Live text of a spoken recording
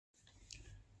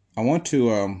I want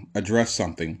to address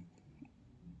something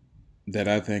that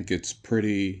I think it's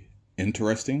pretty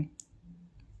interesting,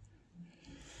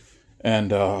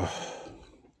 and I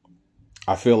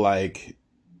feel like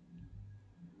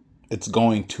it's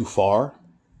going too far.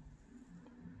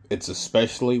 It's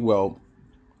especially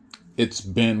it's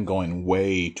been going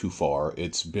way too far.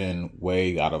 It's been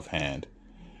way out of hand,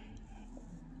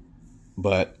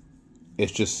 but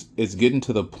it's getting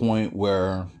to the point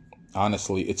where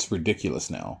honestly, it's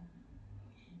ridiculous now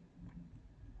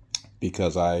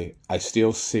because I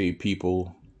still see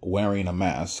people wearing a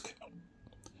mask.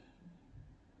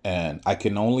 And I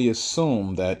can only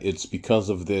assume that it's because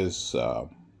of this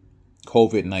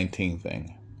COVID-19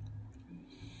 thing.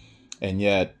 And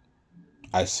yet,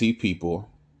 I see people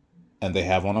and they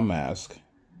have on a mask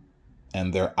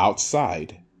and they're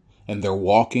outside and they're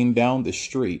walking down the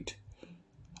street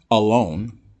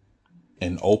alone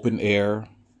in open air,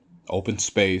 open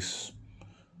space.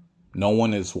 No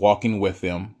one is walking with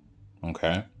them.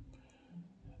 Okay.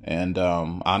 And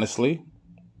honestly,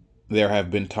 there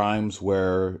have been times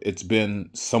where it's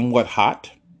been somewhat hot,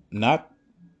 not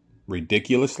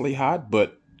ridiculously hot,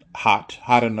 but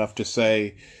hot enough to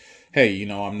say, hey,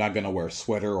 I'm not going to wear a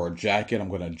sweater or a jacket. I'm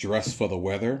going to dress for the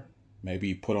weather.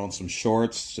 Maybe put on some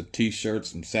shorts, a t-shirt,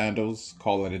 some sandals,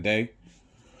 call it a day.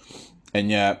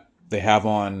 And yet they have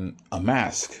on a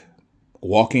mask,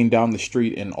 walking down the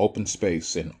street in open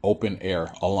space, in open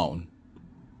air, alone.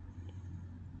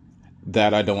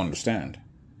 That I don't understand.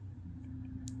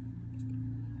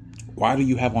 Why do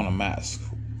you have on a mask?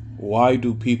 Why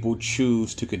do people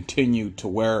choose to continue to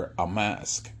wear a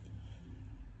mask?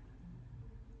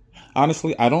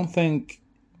 Honestly, I don't think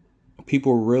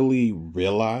people really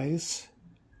realize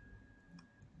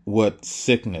what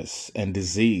sickness and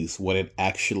disease, what it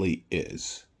actually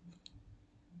is.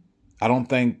 I don't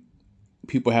think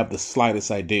people have the slightest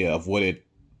idea of what it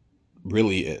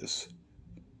really is.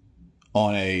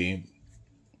 On a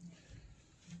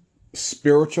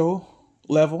spiritual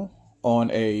level,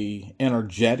 on a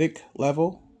energetic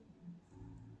level,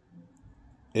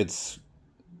 it's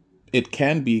it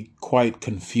can be quite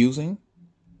confusing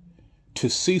to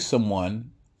see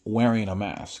someone wearing a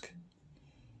mask,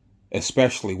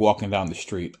 especially walking down the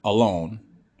street alone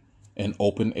in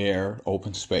open air,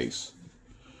 open space.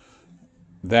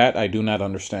 That I do not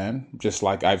understand, just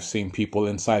like I've seen people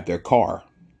inside their car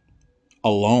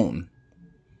alone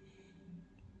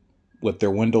with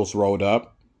their windows rolled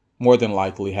up, more than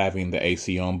likely having the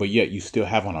AC on, but yet you still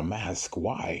have on a mask.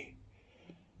 Why?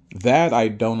 That I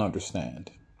don't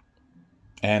understand.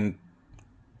 And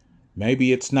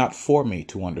maybe it's not for me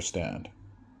to understand.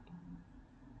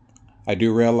 I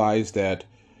do realize that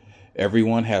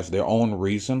everyone has their own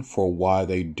reason for why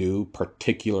they do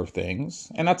particular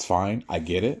things, and that's fine. I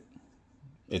get it.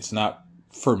 It's not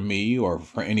for me or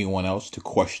for anyone else to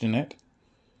question it.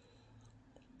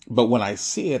 But when I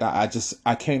see it,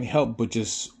 I can't help but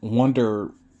just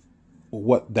wonder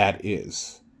what that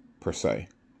is, per se.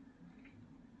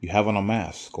 You have on a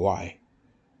mask. Why?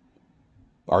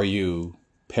 Are you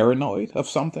paranoid of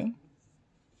something?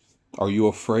 Are you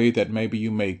afraid that maybe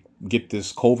you may get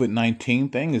this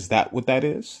COVID-19 thing? Is that what that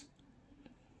is?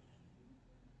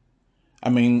 I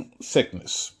mean,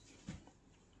 sickness,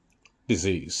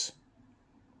 disease.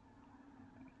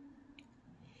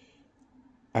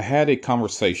 I had a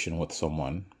conversation with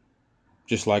someone,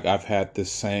 just like I've had this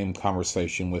same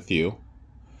conversation with you.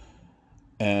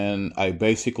 And I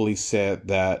basically said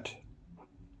that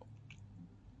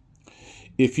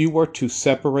if you were to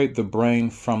separate the brain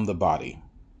from the body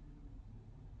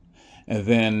and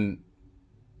then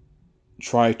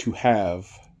try to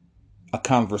have a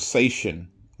conversation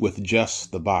with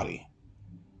just the body,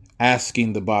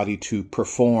 asking the body to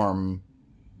perform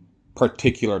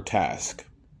particular task,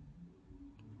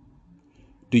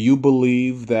 do you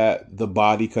believe that the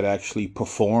body could actually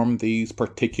perform these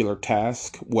particular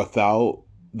tasks without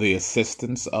the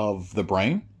assistance of the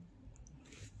brain?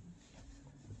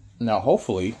 Now,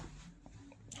 hopefully,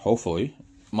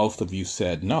 most of you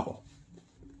said no.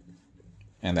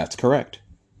 And that's correct.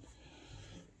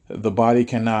 The body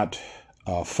cannot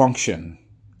function,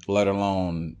 let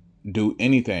alone do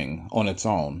anything on its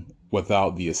own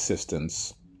without the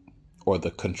assistance or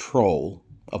the control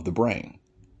of the brain.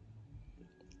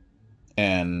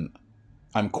 And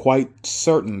I'm quite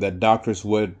certain that doctors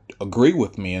would agree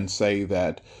with me and say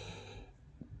that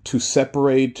to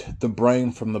separate the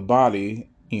brain from the body,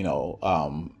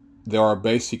 there are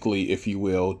basically, if you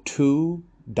will, two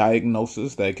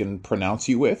diagnoses they can pronounce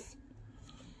you with.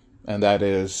 And that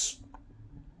is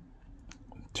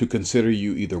to consider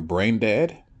you either brain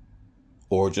dead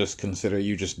or just consider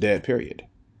you just dead, period.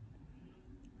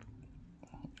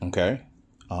 Okay.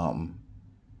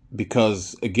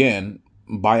 Because again,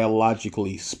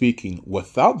 biologically speaking,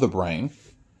 without the brain,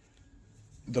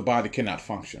 the body cannot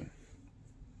function.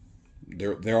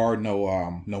 There are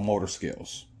no motor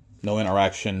skills, no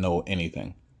interaction, no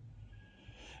anything.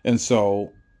 And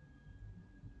so,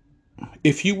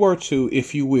 if you were to,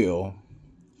 if you will,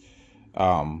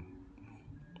 um,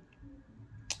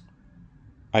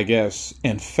 I guess,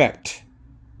 infect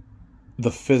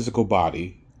the physical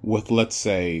body with, let's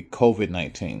say,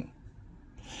 COVID-19,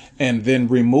 and then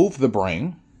remove the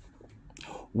brain,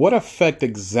 what effect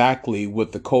exactly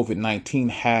would the COVID-19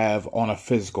 have on a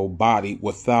physical body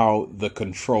without the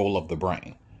control of the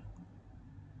brain?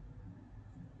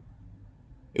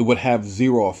 It would have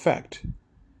zero effect.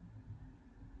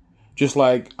 Just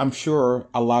like I'm sure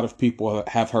a lot of people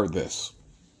have heard this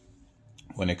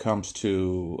when it comes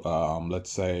to,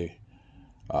 let's say,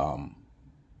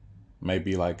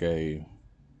 maybe like a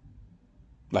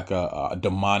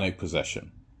demonic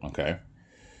possession. Okay,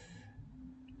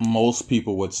 most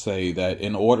people would say that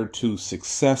in order to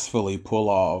successfully pull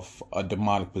off a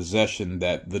demonic possession,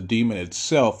 that the demon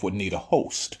itself would need a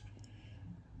host.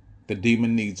 The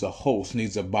demon needs a host,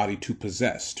 needs a body to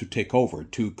possess, to take over,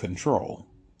 to control.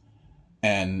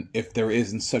 And if there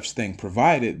isn't such thing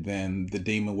provided, then the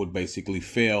demon would basically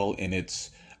fail in its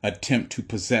attempt to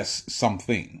possess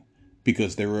something,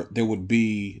 because there would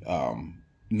be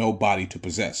no body to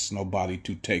possess, no body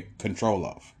to take control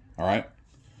of. All right.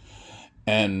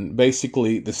 And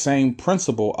basically, the same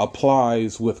principle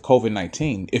applies with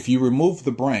COVID-19. If you remove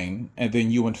the brain and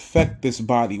then you infect this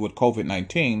body with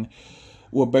COVID-19,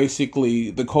 well,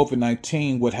 basically, the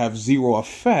COVID-19 would have zero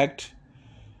effect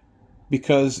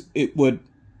because it would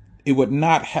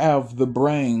not have the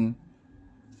brain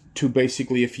to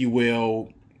basically, if you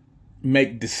will,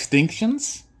 make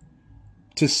distinctions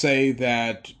to say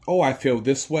that, oh, I feel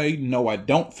this way. No, I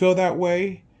don't feel that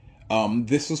way.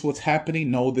 This is what's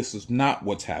happening. No, this is not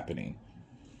what's happening.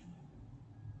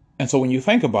 And so when you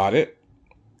think about it,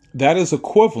 that is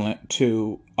equivalent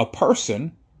to a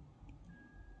person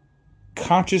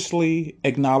consciously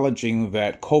acknowledging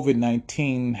that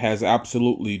COVID-19 has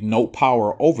absolutely no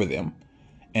power over them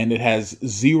and it has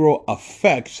zero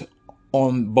effect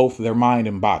on both their mind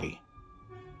and body.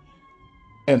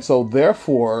 And so,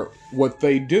 therefore, what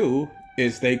they do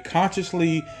is they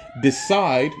consciously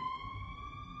decide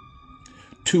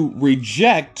to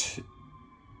reject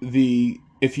the,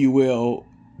 if you will,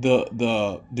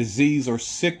 the disease or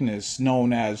sickness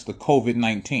known as the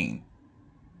COVID-19,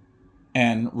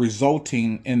 and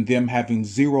resulting in them having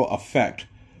zero effect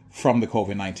from the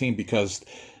COVID-19 because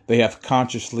they have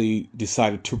consciously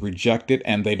decided to reject it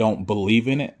and they don't believe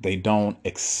in it. They don't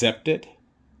accept it.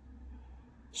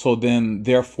 So then,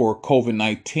 therefore,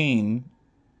 COVID-19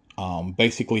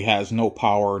 basically has no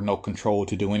power, no control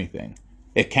to do anything.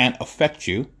 It can't affect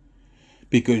you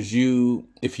because you,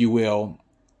 if you will,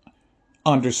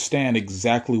 understand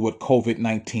exactly what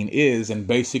COVID-19 is. And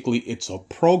basically, it's a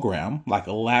program like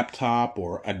a laptop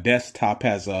or a desktop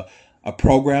has a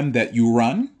program that you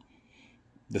run.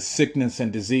 The sickness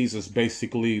and disease is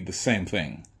basically the same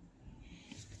thing.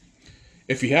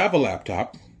 If you have a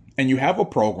laptop and you have a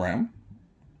program,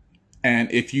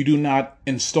 and if you do not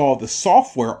install the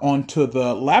software onto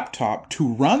the laptop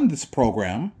to run this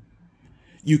program,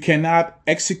 you cannot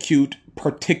execute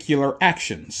particular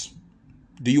actions.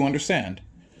 Do you understand?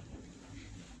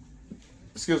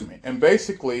 Excuse me. And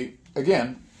basically,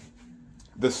 again,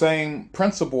 the same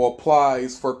principle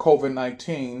applies for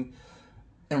COVID-19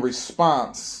 in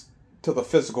response to the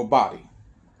physical body.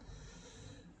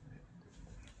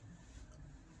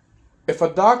 If a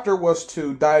doctor was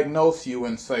to diagnose you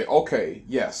and say, okay,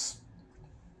 yes,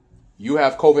 you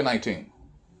have COVID-19,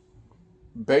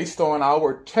 based on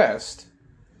our test,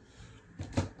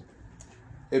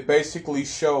 it basically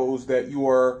shows that you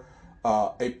are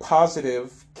a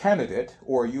positive candidate,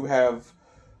 or you have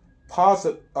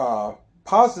positively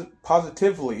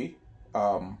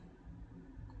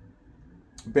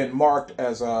been marked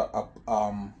as a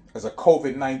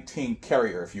COVID-19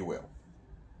 carrier, if you will.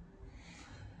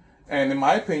 And in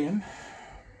my opinion,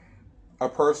 a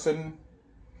person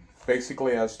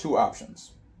basically has two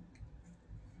options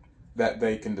that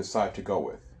they can decide to go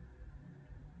with.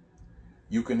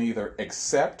 You can either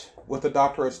accept what the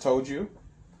doctor has told you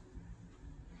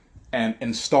and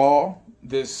install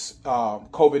this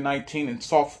COVID-19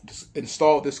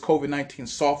 install this COVID-19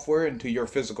 software into your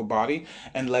physical body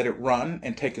and let it run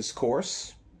and take its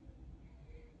course.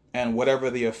 And whatever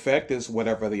the effect is,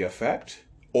 whatever the effect.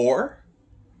 Or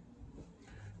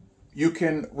you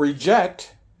can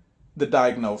reject the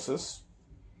diagnosis,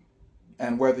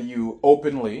 and whether you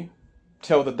openly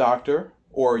tell the doctor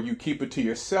or you keep it to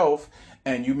yourself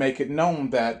and you make it known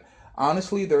that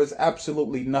honestly, there is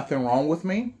absolutely nothing wrong with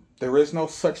me. There is no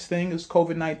such thing as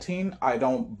COVID 19. I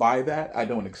don't buy that. I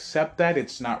don't accept that.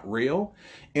 It's not real.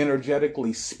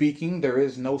 Energetically speaking, there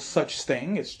is no such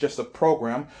thing. It's just a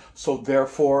program. So,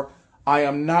 therefore, I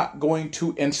am not going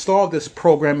to install this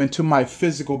program into my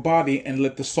physical body and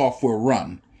let the software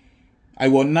run. I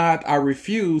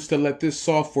refuse to let this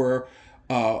software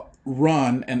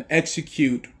run and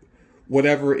execute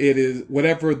whatever it is,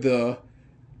 whatever the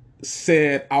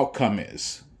said outcome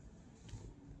is.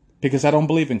 Because I don't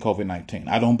believe in COVID 19.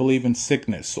 I don't believe in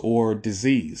sickness or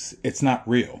disease. It's not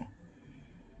real.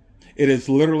 It is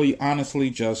literally,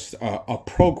 honestly, just a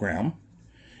program,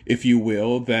 if you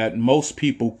will, that most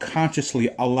people consciously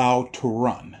allow to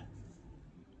run.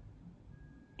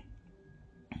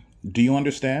 Do you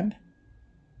understand?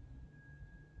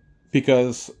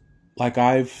 Because, like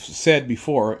I've said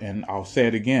before, and I'll say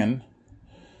it again,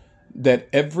 that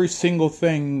every single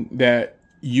thing that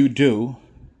you do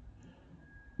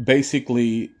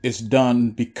basically is done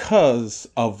because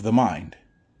of the mind.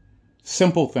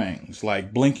 Simple things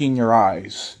like blinking your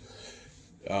eyes,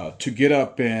 to get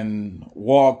up and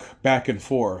walk back and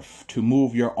forth, to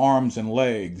move your arms and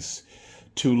legs,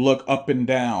 to look up and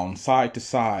down, side to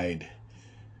side,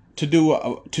 to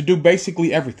do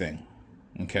basically everything.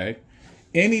 Okay,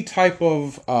 any type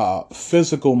of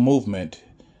physical movement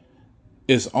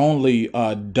is only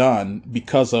done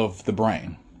because of the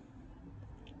brain.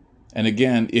 And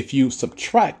again, if you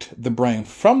subtract the brain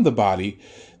from the body,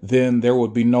 then there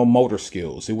would be no motor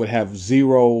skills. It would have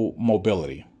zero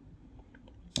mobility.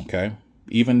 Okay?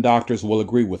 Even doctors will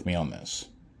agree with me on this.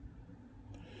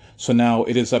 So now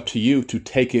it is up to you to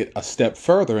take it a step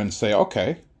further and say,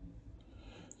 okay,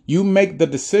 you make the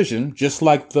decision, just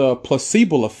like the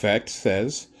placebo effect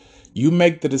says, you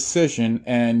make the decision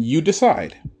and you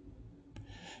decide.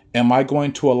 Am I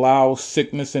going to allow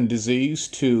sickness and disease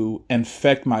to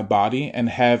infect my body and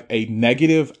have a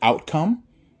negative outcome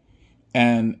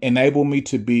and enable me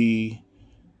to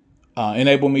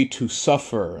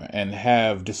suffer and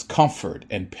have discomfort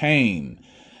and pain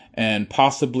and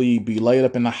possibly be laid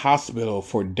up in the hospital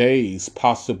for days,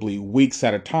 possibly weeks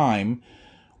at a time,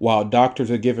 while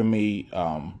doctors are giving me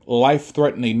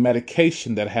life-threatening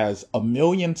medication that has a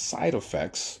million side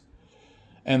effects,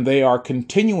 and they are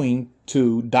continuing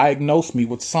to diagnose me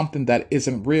with something that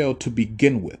isn't real to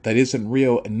begin with, that isn't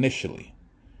real initially.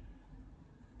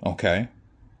 Okay?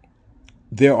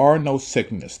 There are no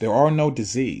sickness. There are no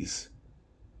disease.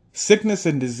 Sickness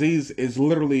and disease is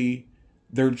literally,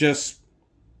 they're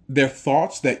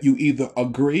thoughts that you either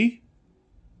agree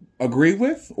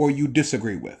with, or you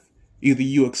disagree with. Either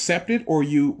you accept it or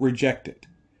you reject it.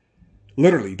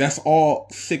 Literally, that's all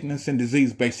sickness and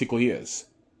disease basically is.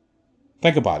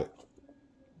 Think about it.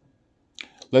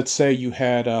 Let's say you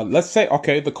had, the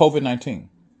COVID-19.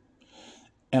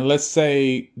 And let's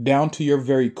say down to your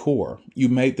very core, you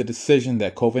made the decision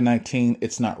that COVID-19,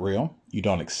 it's not real. You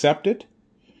don't accept it.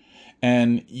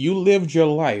 And you lived your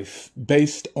life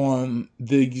based on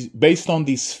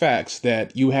these facts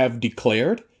that you have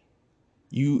declared.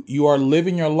 You are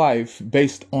living your life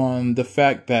based on the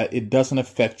fact that it doesn't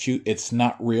affect you. It's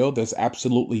not real. There's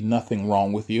absolutely nothing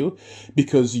wrong with you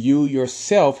because you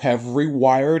yourself have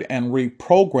rewired and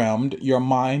reprogrammed your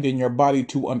mind and your body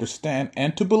to understand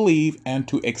and to believe and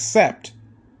to accept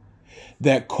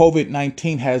that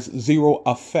COVID-19 has zero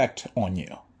effect on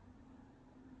you.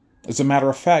 As a matter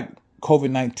of fact,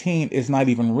 COVID-19 is not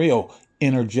even real,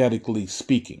 energetically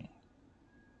speaking.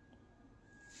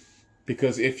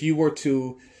 Because if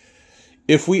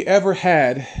we ever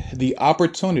had the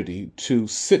opportunity to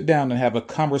sit down and have a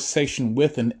conversation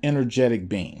with an energetic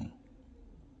being,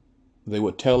 they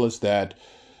would tell us that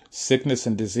sickness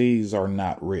and disease are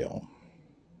not real.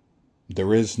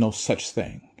 There is no such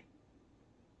thing.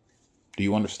 Do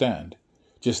you understand?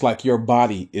 Just like your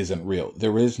body isn't real.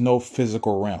 There is no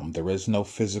physical realm. There is no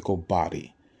physical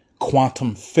body.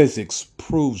 Quantum physics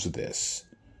proves this.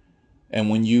 And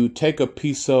when you take a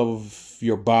piece of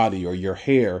your body or your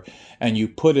hair and you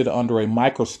put it under a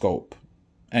microscope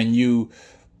and you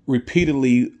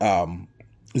repeatedly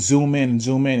zoom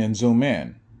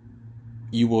in,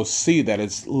 you will see that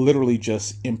it's literally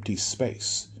just empty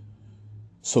space.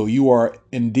 So you are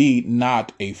indeed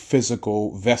not a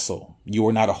physical vessel. You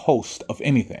are not a host of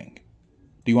anything.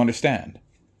 Do you understand?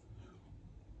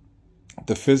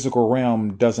 The physical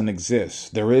realm doesn't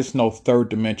exist. There is no third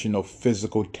dimension, no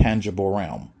physical, tangible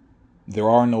realm. There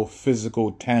are no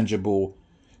physical, tangible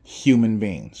human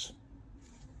beings,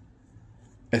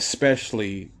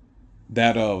 especially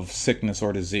that of sickness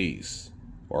or disease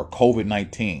or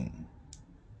COVID-19.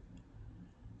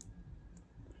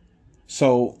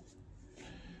 So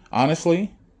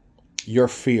honestly, your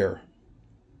fear,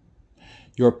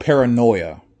 your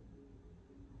paranoia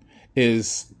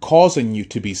is causing you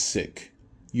to be sick.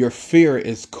 Your fear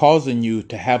is causing you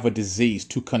to have a disease,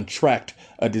 to contract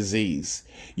a disease.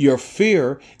 Your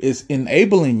fear is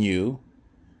enabling you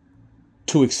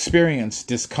to experience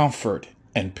discomfort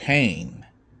and pain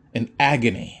and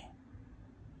agony.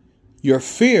 Your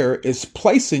fear is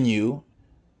placing you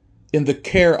in the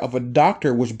care of a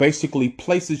doctor, which basically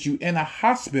places you in a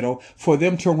hospital for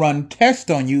them to run tests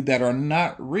on you that are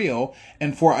not real,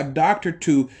 and for a doctor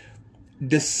to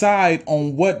decide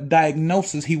on what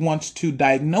diagnosis he wants to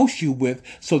diagnose you with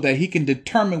so that he can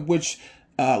determine which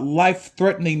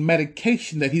life-threatening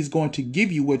medication that he's going to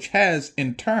give you, which has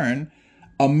in turn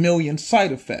a million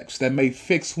side effects that may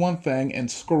fix one thing and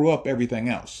screw up everything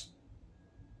else.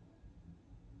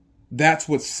 That's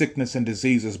what sickness and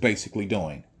disease is basically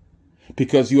doing.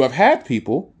 Because you have had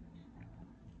people,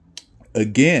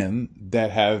 again,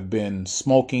 that have been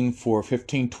smoking for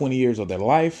 15, 20 years of their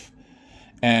life,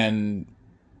 and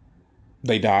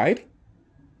they died.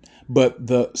 But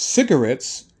the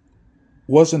cigarettes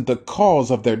wasn't the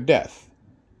cause of their death.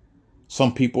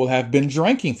 Some people have been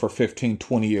drinking for 15,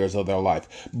 20 years of their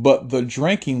life, but the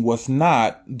drinking was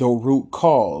not the root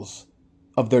cause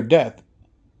of their death.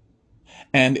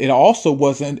 And it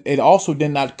also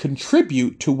did not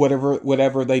contribute to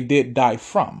whatever they did die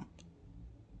from.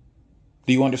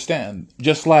 Do you understand?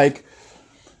 Just like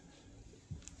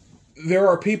there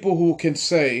are people who can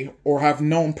say, or have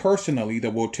known personally,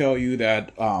 that will tell you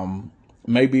that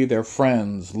maybe their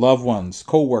friends, loved ones,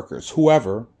 co-workers,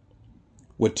 whoever,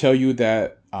 would tell you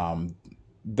that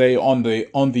they on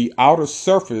the outer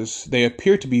surface, they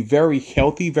appear to be very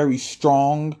healthy, very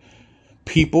strong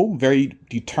people, very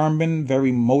determined,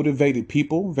 very motivated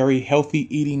people, very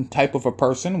healthy eating type of a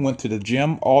person, went to the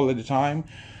gym all of the time,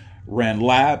 ran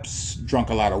laps,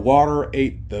 drank a lot of water,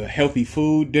 ate the healthy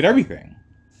food, did everything.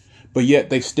 But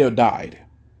yet they still died.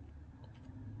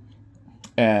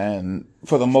 And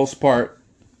for the most part,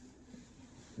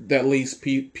 that leaves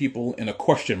people in a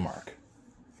question mark.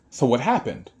 So what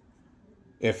happened?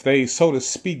 If they, so to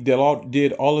speak, did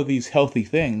all of these healthy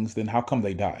things, then how come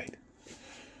they died?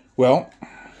 Well,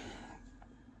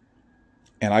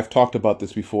 and I've talked about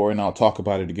this before, and I'll talk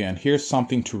about it again. Here's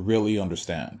something to really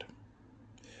understand.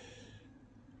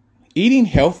 Eating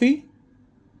healthy,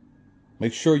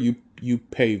 make sure you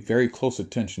pay very close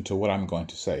attention to what I'm going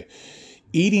to say.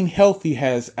 Eating healthy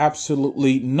has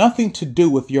absolutely nothing to do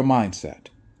with your mindset.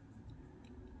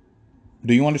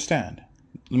 Do you understand?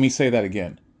 Let me say that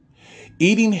again.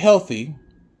 Eating healthy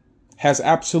has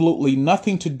absolutely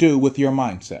nothing to do with your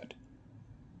mindset.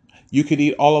 You could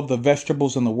eat all of the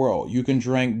vegetables in the world. You can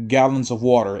drink gallons of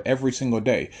water every single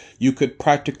day. You could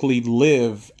practically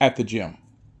live at the gym.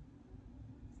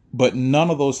 But none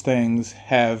of those things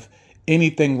have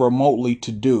anything remotely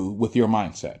to do with your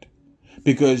mindset.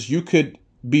 Because you could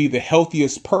be the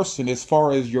healthiest person as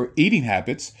far as your eating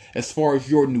habits, as far as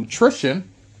your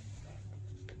nutrition,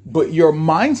 but your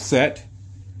mindset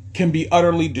can be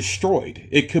utterly destroyed.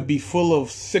 It could be full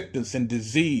of sickness and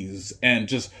disease and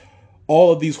just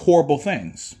all of these horrible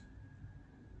things.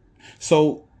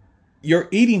 So your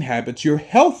eating habits, your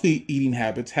healthy eating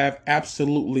habits, have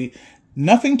absolutely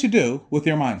nothing to do with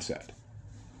your mindset.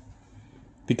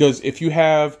 Because if you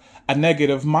have a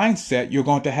negative mindset, you're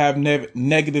going to have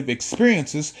negative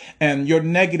experiences, and your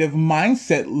negative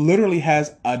mindset literally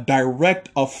has a direct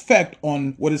effect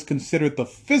on what is considered the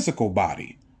physical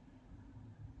body.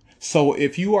 So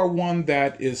if you are one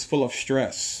that is full of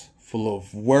stress, full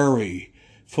of worry,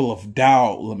 full of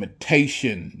doubt,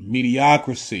 limitation,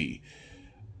 mediocrity,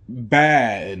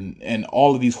 bad, and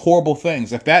all of these horrible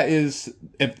things, if that is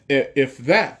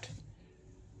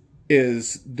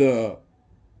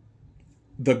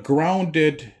the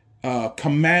grounded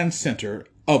command center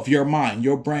of your mind,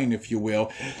 your brain, if you will,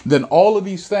 then all of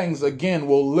these things, again,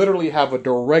 will literally have a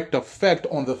direct effect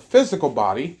on the physical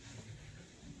body,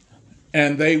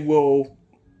 and you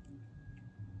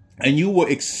will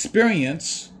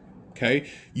experience,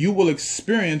 you will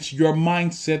experience your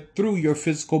mindset through your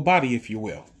physical body, if you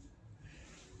will.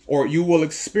 Or you will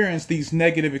experience these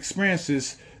negative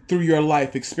experiences through your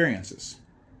life experiences.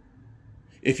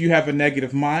 If you have a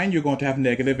negative mind, you're going to have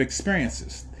negative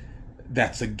experiences.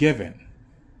 That's a given.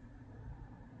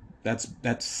 That's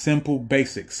simple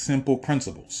basics, simple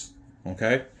principles.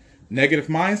 Okay? Negative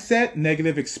mindset,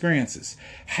 negative experiences.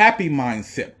 Happy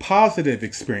mindset, positive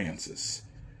experiences.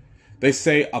 They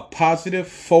say a positive,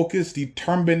 focused,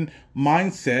 determined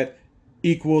mindset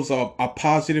equals a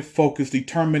positive, focused,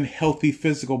 determined, healthy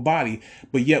physical body,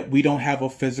 but yet we don't have a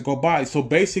physical body. So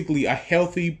basically, a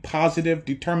healthy, positive,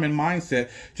 determined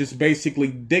mindset just basically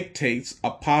dictates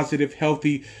a positive,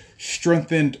 healthy,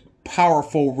 strengthened,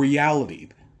 powerful reality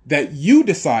that you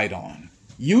decide on.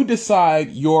 You decide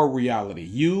your reality.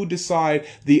 You decide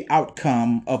the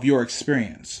outcome of your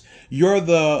experience. You're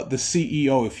the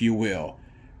CEO, if you will.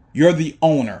 You're the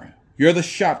owner. You're the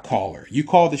shot caller. You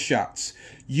call the shots.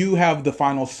 You have the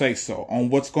final say so on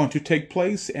what's going to take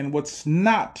place and what's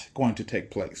not going to take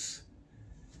place.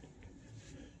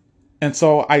 And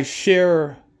so I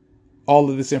share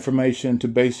all of this information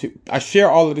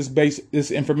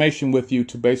this information with you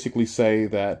to basically say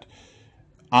that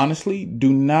honestly,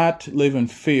 do not live in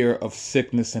fear of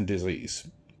sickness and disease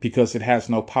because it has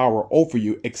no power over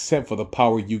you except for the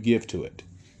power you give to it.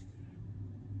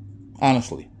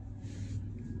 Honestly,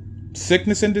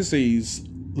 sickness and disease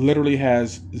literally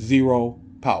has zero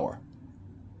power.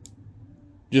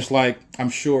 Just like I'm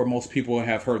sure most people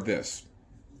have heard this.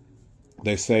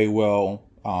 They say, well,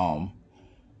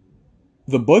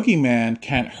 the boogeyman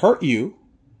can't hurt you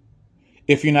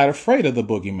if you're not afraid of the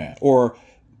boogeyman. Or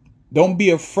don't be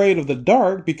afraid of the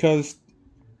dark because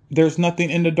there's nothing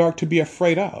in the dark to be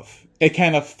afraid of. It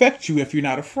can't affect you if you're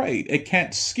not afraid. It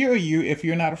can't scare you if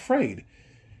you're not afraid.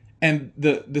 And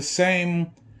the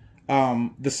same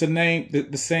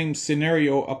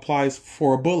scenario applies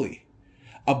for a bully.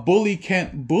 A bully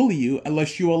can't bully you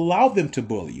unless you allow them to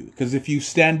bully you. Because if you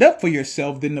stand up for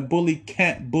yourself, then the bully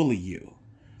can't bully you.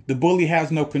 The bully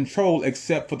has no control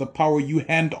except for the power you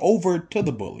hand over to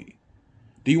the bully.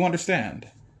 Do you understand?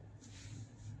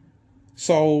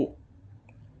 So,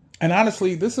 and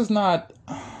honestly, this is not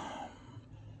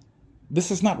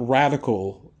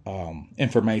radical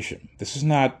information. This is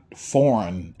not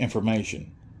foreign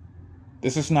information.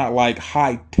 This is not like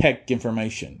high tech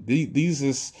information.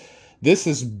 This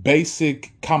is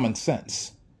basic common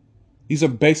sense. These are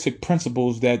basic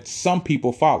principles that some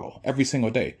people follow every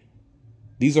single day.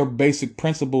 These are basic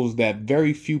principles that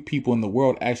very few people in the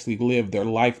world actually live their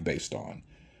life based on.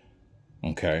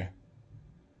 Okay.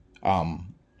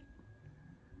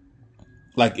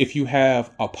 Like if you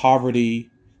have a poverty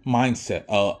mindset,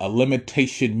 a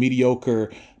limitation,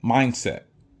 mediocre mindset,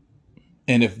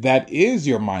 and if that is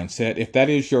your mindset, if that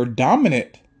is your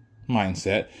dominant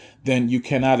mindset, then you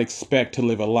cannot expect to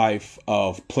live a life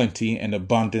of plenty and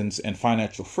abundance and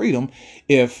financial freedom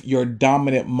if your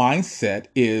dominant mindset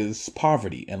is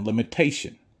poverty and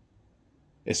limitation.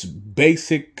 It's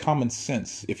basic common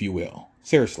sense, if you will.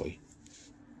 Seriously.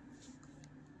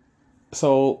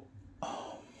 So,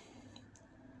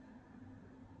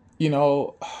 you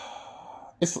know,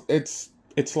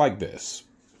 it's like this.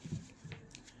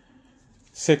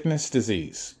 Sickness,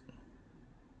 disease.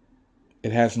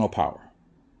 It has no power.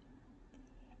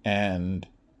 And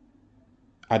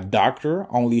a doctor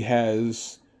only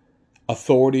has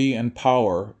authority and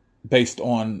power based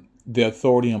on the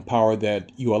authority and power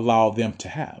that you allow them to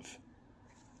have.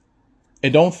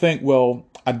 And don't think, well,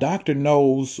 a doctor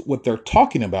knows what they're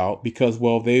talking about because,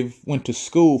 well, they've went to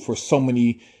school for so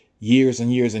many years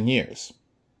and years and years.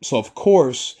 So, of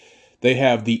course, they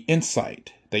have the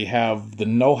insight. They have the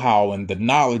know-how and the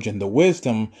knowledge and the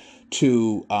wisdom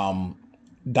to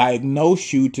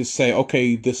diagnose you, to say,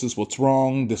 okay, this is what's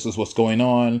wrong. This is what's going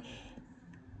on.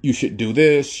 You should do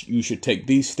this. You should take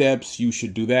these steps. You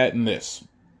should do that and this.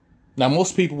 Now,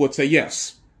 most people would say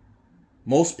yes.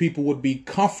 Most people would be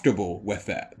comfortable with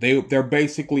that. They're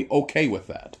basically okay with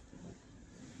that.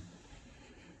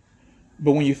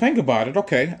 But when you think about it,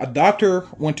 okay, a doctor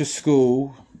went to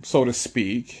school, so to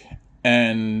speak,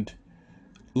 and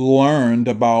learned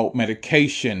about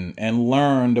medication and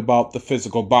learned about the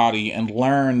physical body and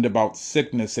learned about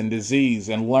sickness and disease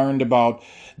and learned about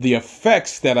the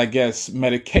effects that I guess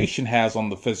medication has on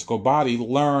the physical body,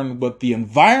 learned what the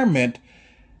environment,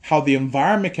 how the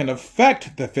environment can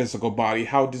affect the physical body,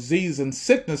 how disease and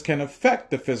sickness can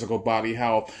affect the physical body,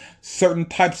 how certain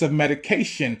types of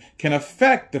medication can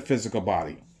affect the physical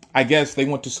body. I guess they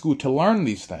went to school to learn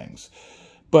these things.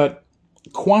 But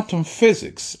quantum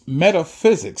physics,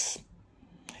 metaphysics,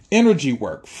 energy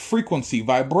work, frequency,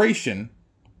 vibration,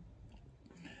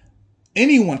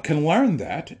 anyone can learn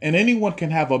that, and anyone can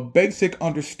have a basic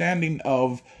understanding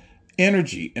of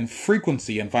energy and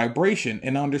frequency and vibration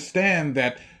and understand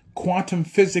that quantum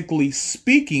physically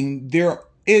speaking, there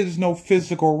is no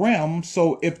physical realm.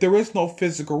 So if there is no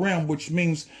physical realm, which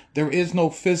means there is no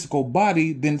physical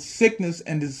body, then sickness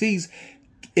and disease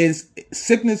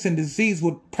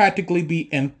would practically be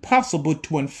impossible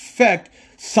to infect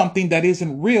something that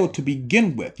isn't real to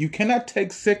begin with. You cannot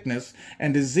take sickness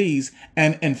and disease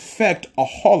and infect a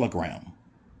hologram.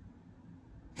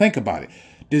 Think about it.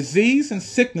 Disease and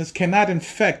sickness cannot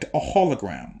infect a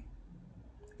hologram.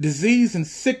 Disease and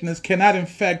sickness cannot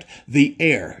infect the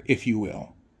air, if you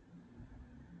will.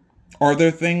 Are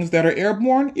there things that are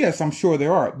airborne? Yes, I'm sure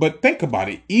there are. But think about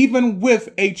it. Even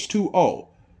with H2O,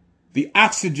 the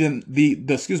oxygen,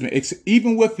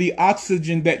 even with the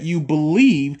oxygen that you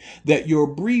believe that you're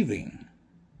breathing,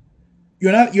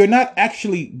 you're not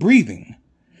actually breathing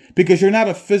because you're not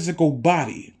a physical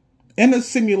body. In a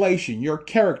simulation, your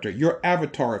character, your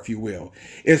avatar, if you will,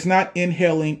 is not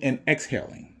inhaling and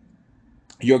exhaling.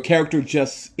 Your character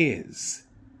just is.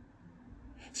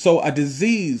 So a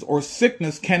disease or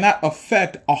sickness cannot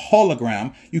affect a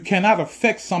hologram. You cannot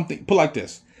affect something. Put it like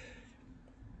this.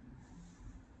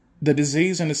 The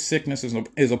disease and the sickness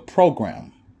is a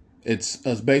program. It's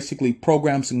basically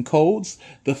programs and codes.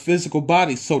 The physical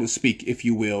body, so to speak, if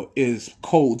you will, is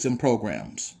codes and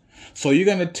programs. So you're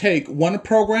going to take one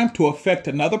program to affect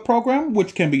another program,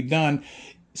 which can be done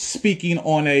speaking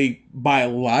on a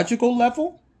biological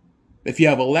level. If you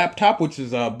have a laptop, which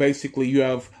is basically you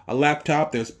have a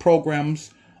laptop, there's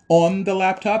programs on the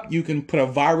laptop. You can put a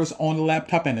virus on the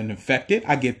laptop and infect it.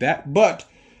 I get that. But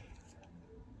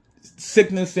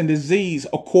sickness and disease,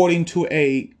 according to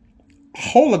a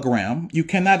hologram, you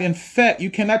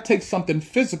cannot take something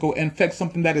physical and infect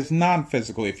something that is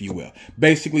non-physical, if you will.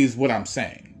 Basically is what I'm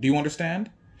saying. Do you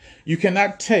understand? You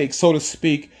cannot take, so to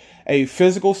speak, a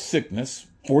physical sickness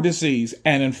or disease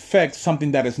and infect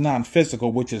something that is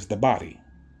non-physical, which is the body.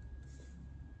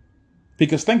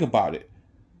 Because think about it.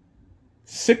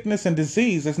 Sickness and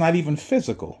disease is not even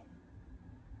physical.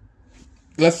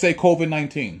 Let's say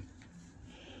COVID-19.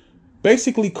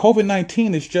 Basically,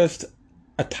 COVID-19 is just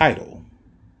a title,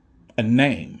 a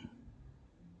name.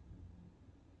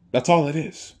 That's all it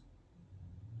is.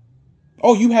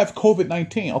 Oh, you have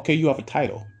COVID-19. Okay, you have a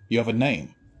title. You have a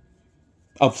name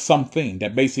of something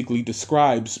that basically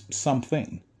describes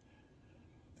something.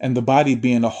 And the body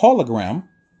being a hologram,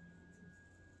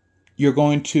 you're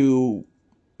going to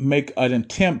make an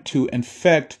attempt to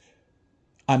infect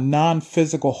a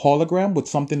non-physical hologram with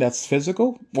something that's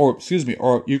physical, or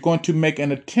you're going to make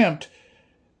an attempt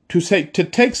to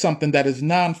take something that is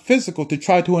non-physical to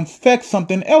try to infect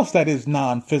something else that is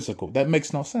non-physical. That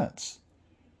makes no sense.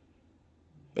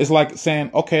 It's like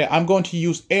saying, okay, I'm going to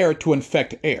use air to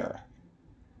infect air.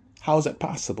 How is that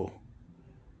possible?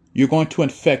 You're going to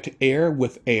infect air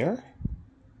with air?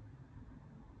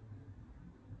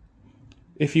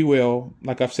 If you will,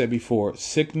 like I've said before,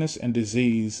 sickness and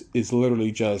disease is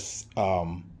literally just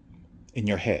in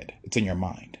your head. It's in your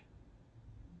mind.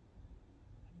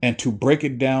 And to break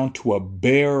it down to a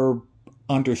bare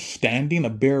understanding, a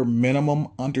bare minimum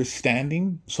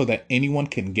understanding so that anyone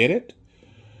can get it,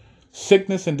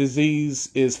 sickness and disease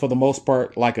is, for the most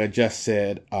part, like I just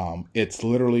said, it's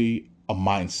literally a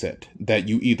mindset that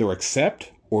you either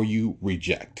accept or you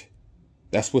reject.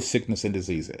 That's what sickness and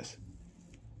disease is.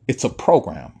 It's a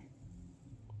program.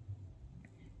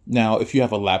 Now, if you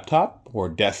have a laptop or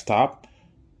a desktop,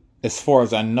 as far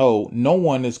as I know, no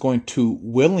one is going to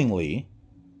willingly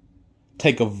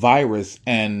take a virus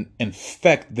and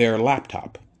infect their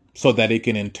laptop so that it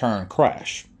can in turn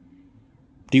crash.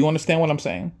 Do you understand what I'm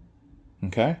saying?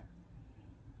 Okay.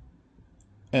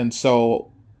 And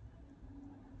so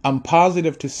I'm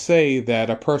positive to say that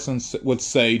a person would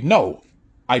say, no,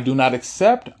 I do not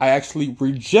accept. I actually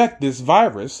reject this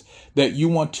virus that you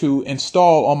want to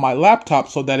install on my laptop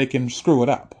so that it can screw it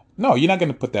up. No, you're not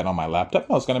going to put that on my laptop.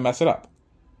 No, it's going to mess it up.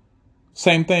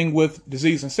 Same thing with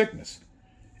disease and sickness.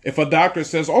 If a doctor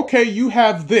says, okay, you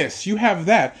have this, you have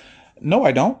that. No,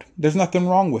 I don't. There's nothing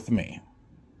wrong with me.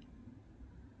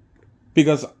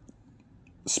 Because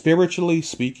spiritually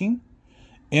speaking,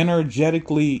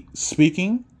 energetically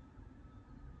speaking,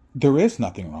 there is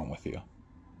nothing wrong with you.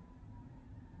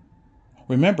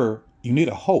 Remember, you need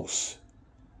a host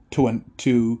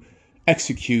to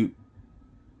execute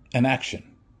an action.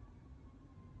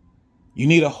 You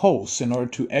need a host in order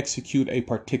to execute a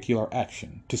particular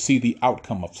action, to see the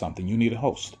outcome of something. You need a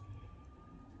host.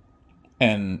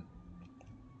 And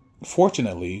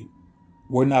fortunately,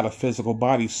 we're not a physical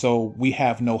body, so we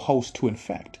have no host to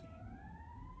infect.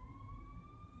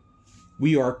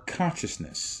 We are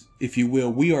consciousness, if you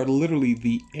will. We are literally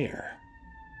the air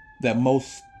that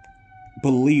most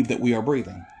believe that we are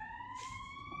breathing.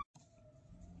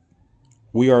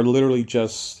 We are literally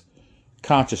just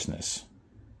consciousness.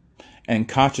 And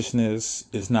consciousness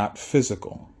is not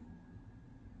physical.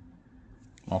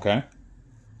 Okay?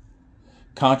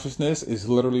 Consciousness is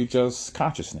literally just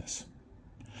consciousness.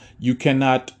 You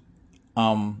cannot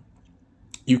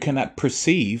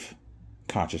perceive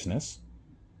consciousness.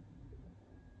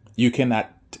 You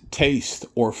cannot taste,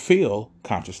 or feel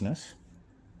consciousness.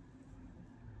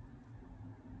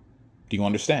 Do you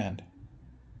understand?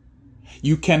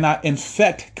 You cannot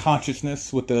infect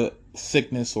consciousness with a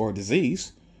sickness or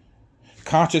disease.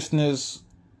 Consciousness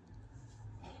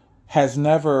has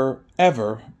never,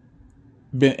 ever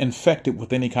been infected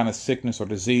with any kind of sickness or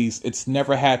disease. It's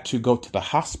never had to go to the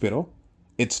hospital.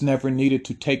 It's never needed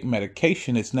to take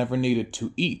medication. It's never needed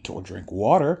to eat or drink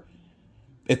water.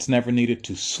 It's never needed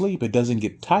to sleep. It doesn't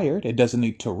get tired. It doesn't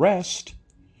need to rest.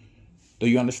 Do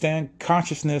you understand?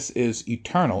 Consciousness is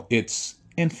eternal. It's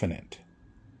infinite.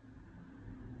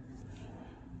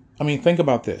 I mean, think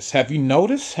about this. Have you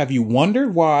noticed? Have you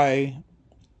wondered why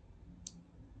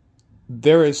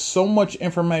there is so much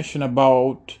information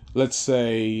about, let's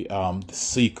say, The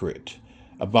Secret,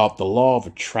 about the law of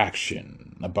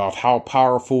attraction, about how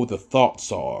powerful the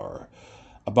thoughts are,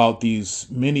 about these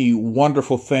many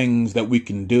wonderful things that we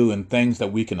can do and things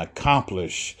that we can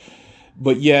accomplish,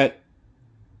 but yet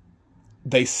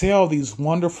they say all these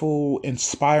wonderful,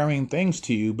 inspiring things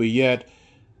to you, but yet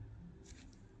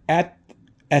at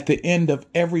the end of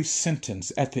every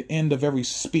sentence, at the end of every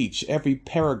speech, every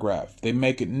paragraph, they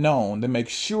make it known. They make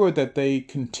sure that they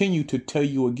continue to tell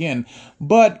you again.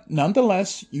 But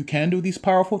nonetheless, you can do these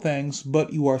powerful things,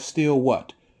 but you are still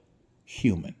what?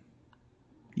 Human.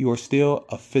 You are still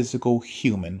a physical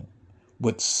human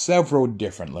with several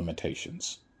different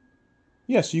limitations.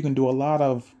 Yes, you can do a lot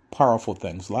of powerful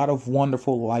things, a lot of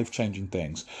wonderful, life-changing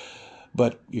things,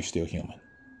 but you're still human.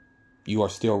 You are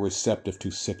still receptive to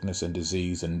sickness and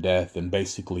disease and death and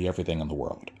basically everything in the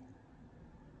world.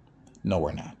 No,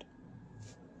 we're not.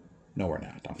 No, we're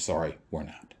not. I'm sorry, we're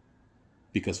not.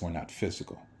 Because we're not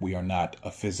physical. We are not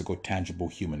a physical, tangible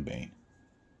human being.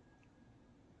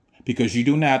 Because you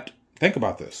do not think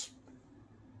about this.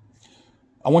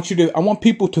 I want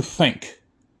people to think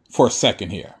for a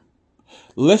second here.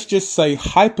 Let's just say,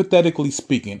 hypothetically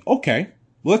speaking, okay,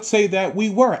 let's say that we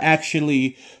were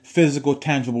actually physical,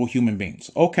 tangible human beings.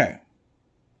 Okay.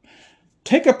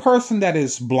 Take a person that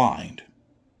is blind,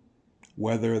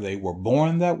 whether they were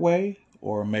born that way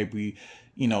or maybe,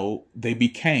 they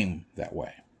became that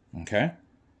way. Okay.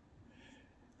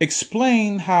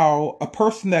 Explain how a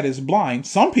person that is blind,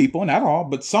 some people, not all,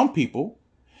 but some people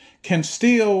can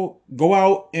still go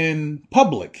out in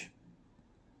public,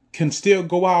 can still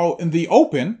go out in the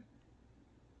open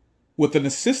with an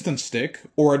assistance stick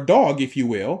or a dog, if you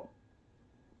will.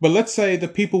 But let's say the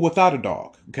people without a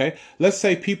dog, okay? Let's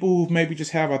say people who maybe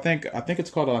just have, I think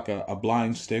it's called like a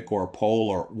blind stick or a pole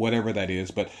or whatever that is.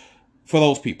 But for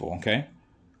those people, okay?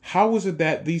 How is it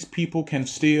that these people can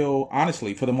still,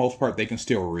 honestly, for the most part, they can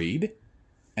still read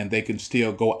and they can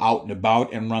still go out and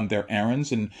about and run their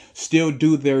errands and still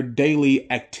do their daily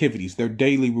activities, their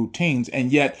daily routines,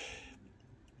 and yet,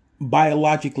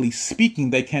 biologically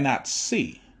speaking, they cannot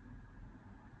see?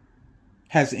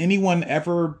 Has anyone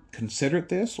ever considered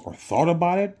this or thought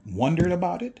about it, wondered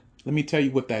about it? Let me tell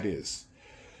you what that is.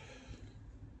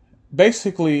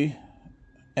 Basically,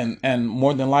 and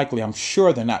more than likely, I'm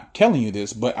sure they're not telling you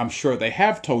this, but I'm sure they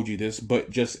have told you this,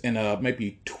 but just in a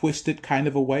maybe twisted kind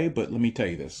of a way. But let me tell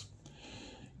you this.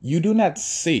 You do not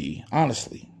see,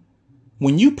 honestly,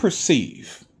 when you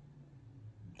perceive,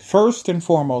 first and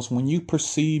foremost, when you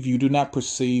perceive, you do not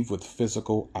perceive with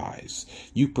physical eyes.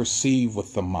 You perceive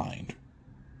with the mind.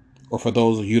 Or for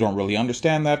those of you who don't really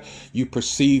understand that, you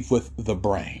perceive with the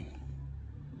brain.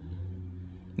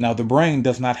 Now, the brain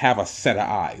does not have a set of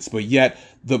eyes, but yet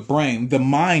the brain, the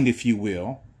mind, if you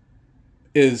will,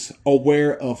 is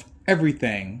aware of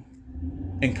everything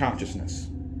in consciousness.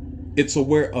 It's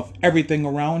aware of everything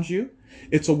around you.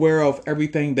 It's aware of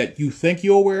everything that you think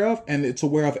you're aware of, and it's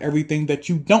aware of everything that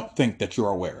you don't think that you're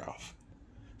aware of.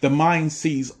 The mind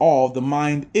sees all. The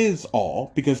mind is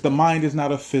all, because the mind is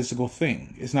not a physical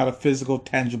thing. It's not a physical,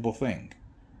 tangible thing.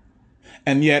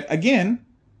 And yet, again,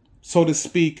 so to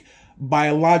speak,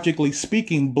 biologically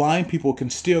speaking, blind people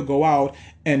can still go out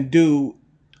and do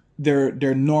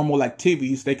their normal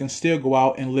activities. They can still go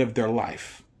out and live their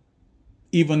life,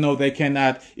 even though they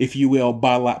cannot, if you will,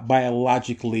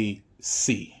 biologically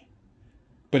see.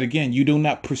 But again, you do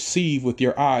not perceive with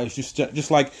your eyes, just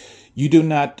like you do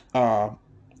not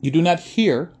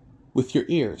hear with your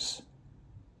ears.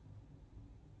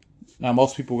 Now,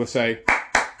 most people will say,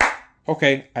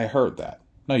 okay, I heard that.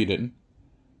 No, you didn't.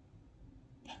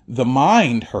 The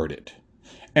mind heard it.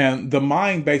 And the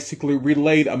mind basically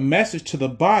relayed a message to the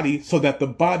body so that the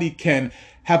body can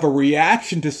have a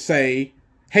reaction to say,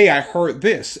 hey, I heard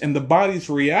this. And the body's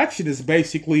reaction is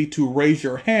basically to raise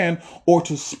your hand or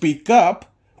to speak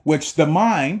up, which the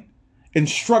mind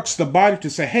instructs the body to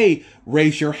say, hey,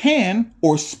 raise your hand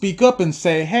or speak up and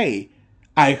say, hey,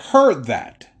 I heard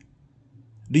that.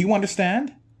 Do you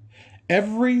understand?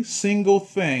 Every single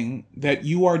thing that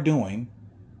you are doing,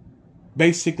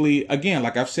 basically, again,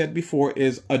 like I've said before,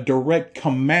 is a direct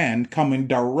command coming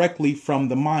directly from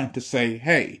the mind to say,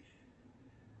 hey,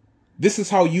 this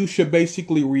is how you should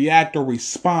basically react or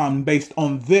respond based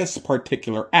on this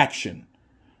particular action.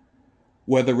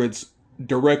 Whether it's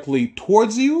directly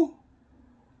towards you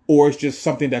or it's just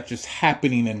something that's just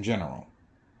happening in general.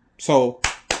 So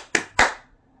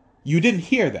you didn't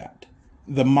hear that.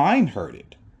 The mind heard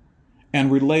it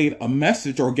and relayed a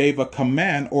message or gave a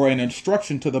command or an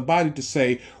instruction to the body to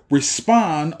say,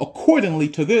 respond accordingly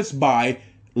to this by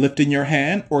lifting your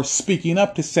hand or speaking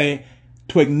up to say,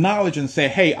 to acknowledge and say,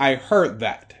 hey, I heard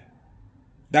that.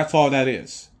 That's all that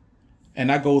is. And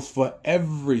that goes for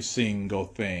every single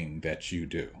thing that you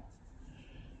do.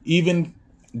 Even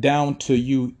down to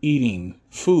you eating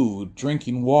food,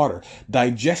 drinking water,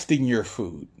 digesting your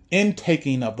food,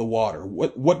 intaking of the water.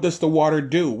 What does the water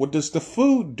do? What does the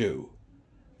food do?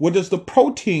 What does the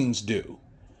proteins do?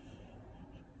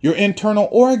 Your internal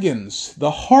organs,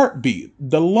 the heartbeat,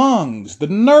 the lungs, the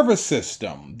nervous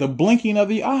system, the blinking of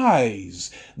the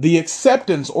eyes, the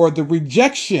acceptance or the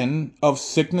rejection of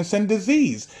sickness and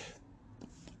disease.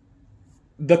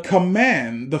 The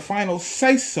command, the final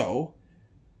say-so,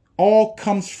 all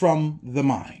comes from the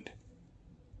mind.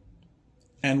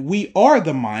 And we are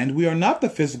the mind. We are not the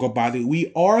physical body.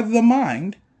 We are the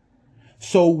mind.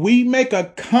 So we make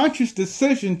a conscious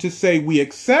decision to say we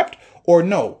accept or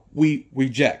no, we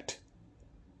reject.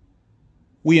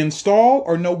 We install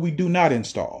or no, we do not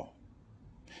install.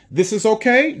 This is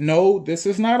okay. No, this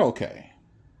is not okay.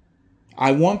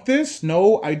 I want this.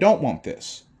 No, I don't want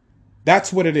this.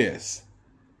 That's what it is.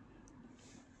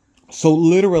 So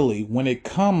literally, when it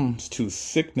comes to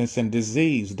sickness and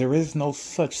disease, there is no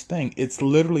such thing. It's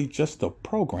literally just a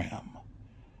program.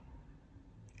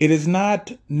 It is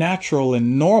not natural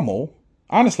and normal.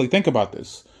 Honestly, think about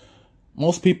this.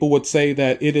 Most people would say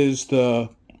that it is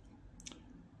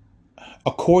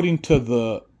according to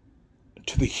the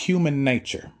human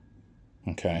nature.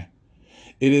 Okay.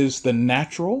 It is the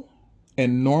natural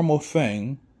and normal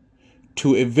thing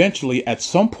to eventually, at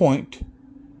some point,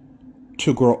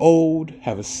 to grow old,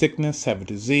 have a sickness, have a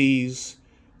disease,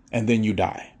 and then you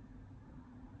die.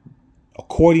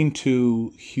 According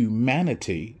to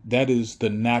humanity, that is the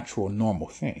natural, normal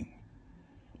thing.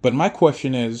 But my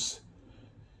question is,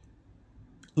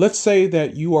 let's say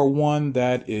that you are one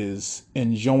that is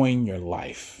enjoying your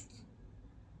life.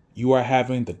 You are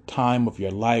having the time of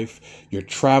your life. You're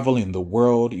traveling the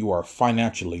world. You are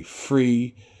financially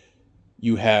free.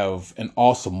 You have an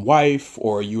awesome wife,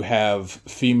 or you have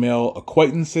female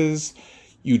acquaintances.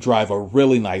 You drive a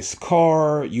really nice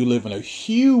car. You live in a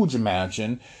huge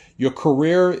mansion. Your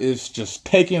career is just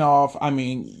taking off. I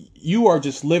mean, you are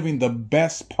just living the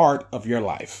best part of your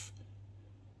life.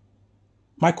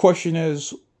 My question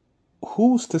is,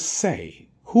 who's to say?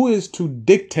 Who is to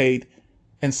dictate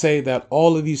and say that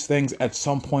all of these things at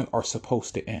some point are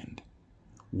supposed to end?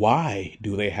 Why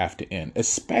do they have to end?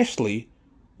 Especially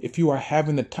if you are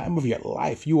having the time of your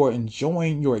life, you are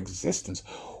enjoying your existence.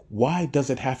 Why does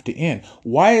it have to end?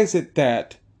 Why is it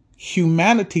that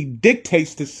humanity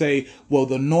dictates to say, well,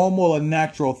 the normal and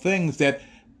natural things that,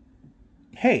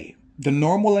 hey, the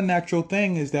normal and natural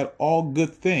thing is that all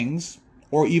good things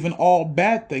or even all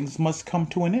bad things must come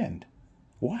to an end?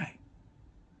 Why?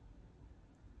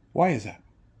 Why is that?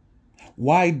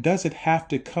 Why does it have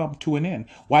to come to an end?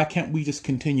 Why can't we just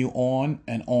continue on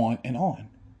and on and on?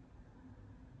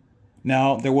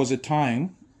 Now, there was a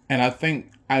time, and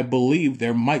I believe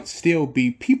there might still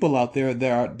be people out there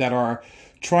that are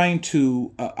trying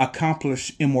to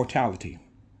accomplish immortality.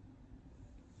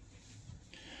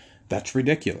 That's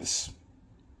ridiculous.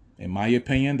 In my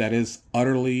opinion, that is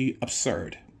utterly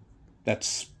absurd.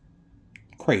 That's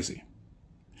crazy.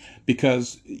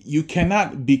 Because you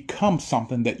cannot become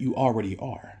something that you already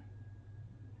are.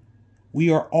 We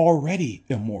are already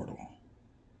immortal.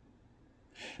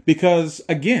 Because,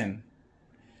 again,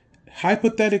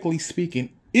 hypothetically speaking,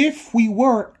 if we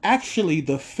were actually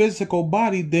the physical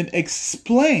body, then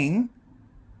explain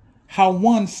how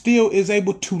one still is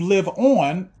able to live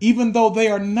on, even though they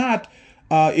are not,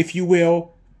 if you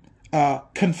will,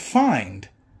 confined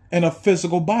in a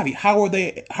physical body. How are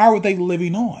they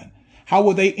living on? How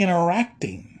are they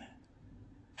interacting?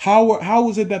 How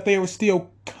is it that they are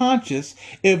still conscious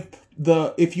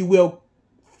if you will,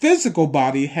 physical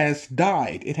body has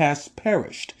died, it has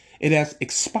perished, it has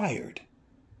expired?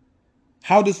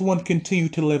 How does one continue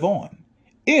to live on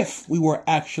if we were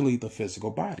actually the physical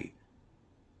body?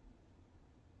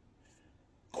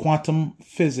 Quantum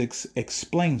physics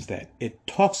explains that. It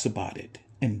talks about it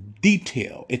in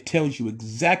detail. It tells you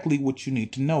exactly what you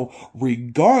need to know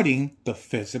regarding the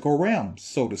physical realm,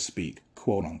 so to speak,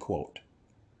 quote unquote.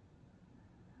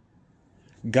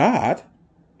 God,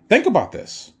 think about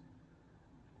this.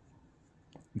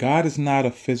 God is not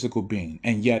a physical being,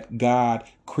 and yet God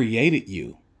created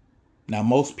you. Now,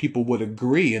 most people would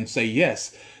agree and say,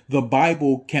 yes, the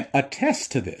Bible can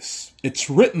attest to this. It's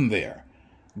written there.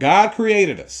 God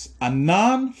created us. A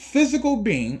non-physical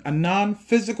being, a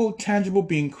non-physical, tangible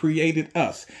being created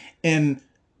us in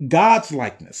God's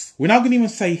likeness. We're not going to even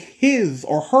say his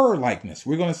or her likeness.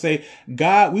 We're going to say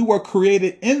God, we were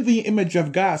created in the image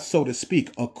of God, so to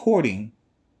speak, according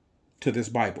to this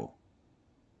Bible.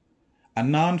 A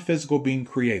non-physical being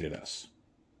created us.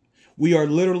 We are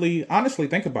literally, honestly,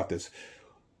 think about this.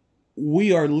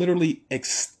 We are literally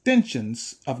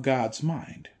extensions of God's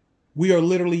mind. We are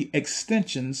literally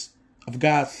extensions of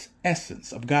God's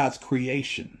essence, of God's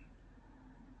creation.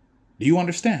 Do you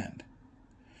understand?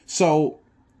 So,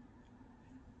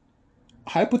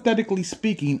 hypothetically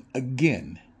speaking,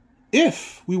 again,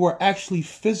 if we were actually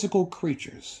physical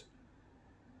creatures,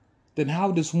 then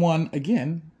how does one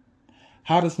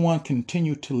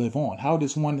continue to live on? How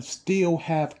does one still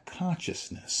have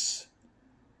consciousness?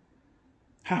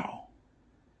 How?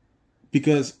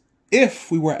 Because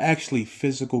if we were actually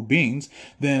physical beings,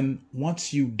 then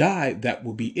once you die, that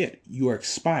will be it. You are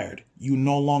expired. You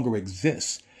no longer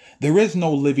exist. There is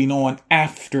no living on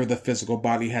after the physical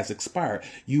body has expired.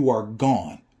 You are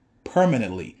gone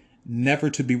permanently, never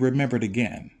to be remembered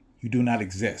again. You do not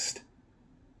exist.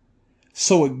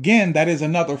 So again, that is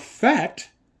another fact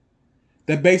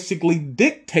that basically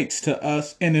dictates to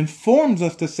us and informs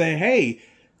us to say, hey,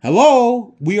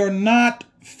 hello, we are not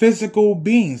physical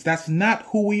beings. That's not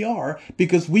who we are,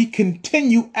 because we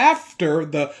continue after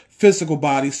the physical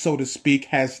body, so to speak,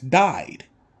 has died.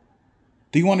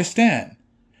 Do you understand?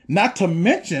 Not to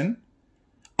mention,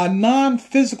 a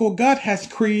non-physical God has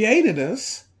created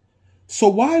us. So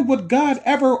why would God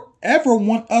ever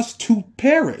want us to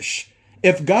perish?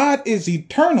 If God is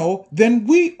eternal, then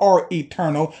we are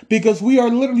eternal, because we are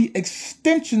literally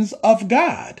extensions of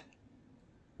God.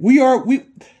 We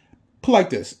put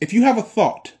like this. If you have a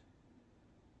thought,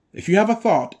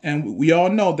 and we all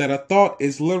know that a thought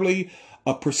is literally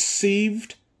a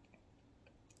perceived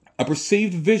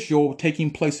visual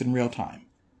taking place in real time.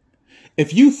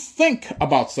 If you think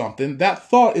about something, that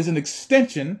thought is an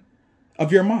extension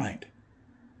of your mind.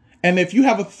 And if you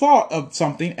have a thought of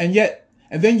something and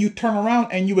then you turn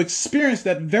around and you experience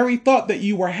that very thought that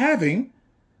you were having,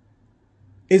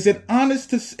 is it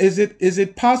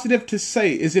positive to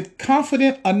say, is it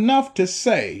confident enough to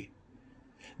say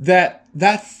that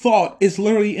that thought is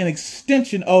literally an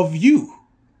extension of you?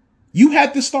 You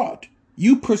had this thought.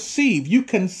 You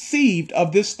conceived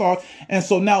of this thought. And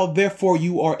so now, therefore,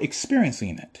 you are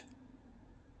experiencing it.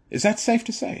 Is that safe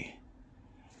to say?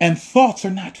 And thoughts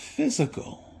are not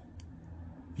physical.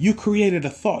 You created a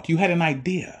thought. You had an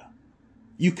idea.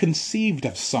 You conceived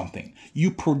of something.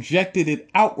 You projected it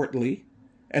outwardly.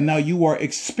 And now you are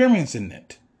experiencing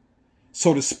it,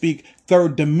 so to speak,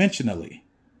 third dimensionally,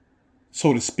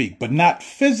 so to speak, but not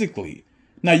physically.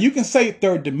 Now you can say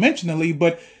third dimensionally,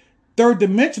 but third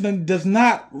dimensionally does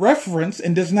not reference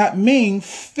and does not mean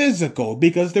physical,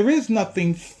 because there is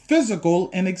nothing physical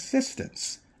in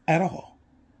existence at all.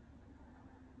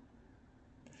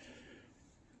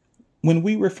 When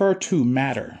we refer to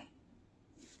matter,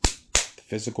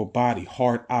 physical body,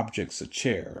 hard objects, a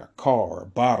chair, a car, a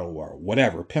bottle, or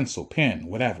whatever, pencil, pen,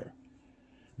 whatever.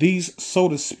 These, so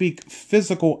to speak,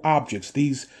 physical objects,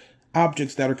 these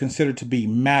objects that are considered to be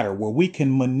matter, where we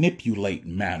can manipulate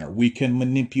matter, we can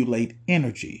manipulate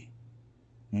energy.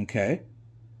 Okay?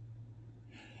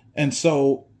 And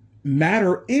so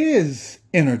matter is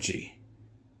energy,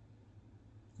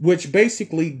 which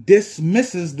basically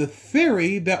dismisses the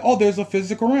theory that, there's a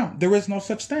physical realm. There is no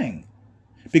such thing.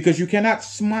 Because you cannot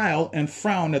smile and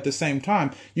frown at the same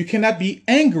time. You cannot be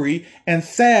angry and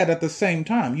sad at the same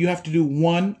time. You have to do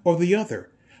one or the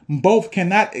other. Both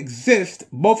cannot exist.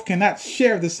 Both cannot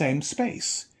share the same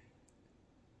space.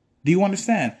 Do you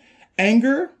understand?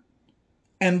 Anger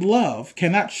and love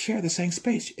cannot share the same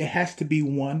space. It has to be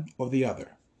one or the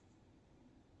other.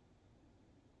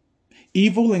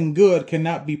 Evil and good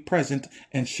cannot be present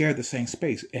and share the same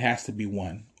space. It has to be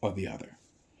one or the other.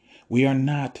 We are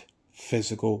not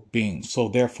physical beings. So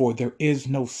therefore, there is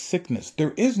no sickness.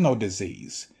 There is no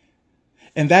disease.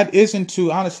 And that isn't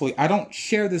to, honestly, I don't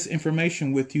share this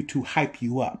information with you to hype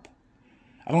you up.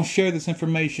 I don't share this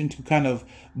information to kind of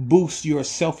boost your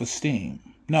self-esteem.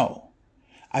 No,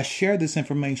 I share this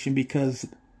information because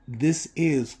this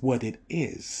is what it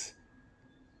is.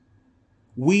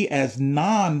 We as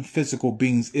non-physical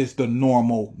beings is the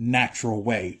normal, natural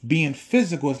way. Being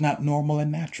physical is not normal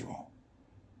and natural.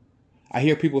 I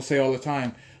hear people say all the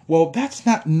time, well, that's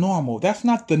not normal. That's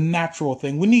not the natural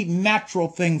thing. We need natural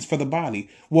things for the body.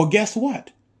 Well, guess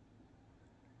what?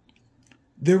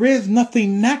 There is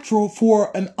nothing natural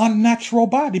for an unnatural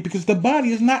body, because the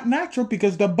body is not natural,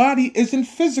 because the body isn't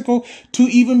physical to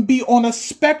even be on a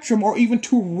spectrum or even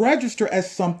to register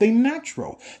as something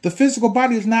natural. The physical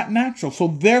body is not natural. So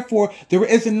therefore, there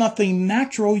isn't nothing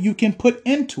natural you can put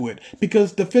into it,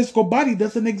 because the physical body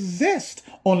doesn't exist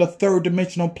on the third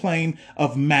dimensional plane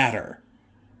of matter.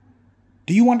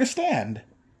 Do you understand?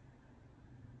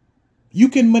 You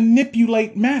can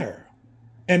manipulate matter,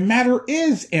 and matter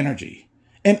is energy.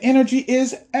 And energy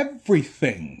is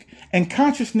everything. And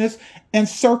consciousness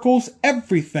encircles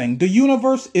everything. The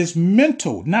universe is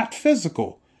mental, not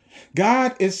physical.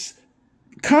 God is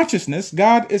consciousness.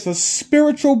 God is a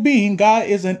spiritual being. God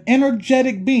is an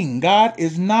energetic being. God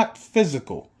is not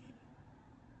physical.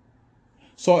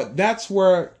 So that's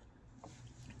where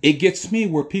it gets me,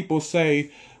 where people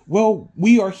say, well,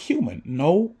 we are human.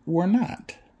 No, we're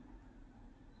not.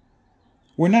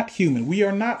 We're not human. We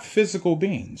are not physical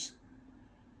beings.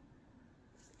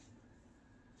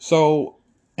 So,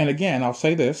 and again, I'll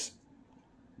say this,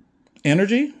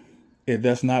 energy, it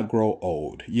does not grow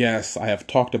old. Yes, I have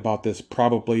talked about this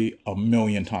probably a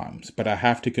million times, but I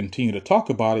have to continue to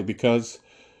talk about it because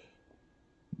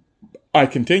I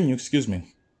continue to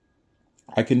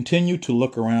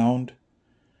look around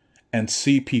and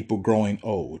see people growing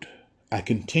old. I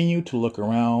continue to look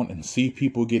around and see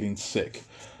people getting sick.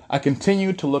 I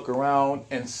continue to look around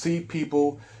and see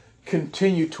people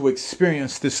continue to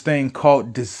experience this thing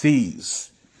called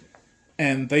disease.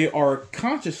 And they are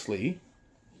consciously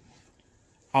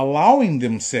allowing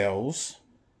themselves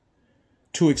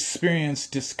to experience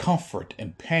discomfort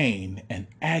and pain and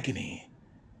agony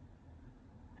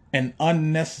and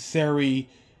unnecessary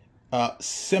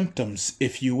symptoms,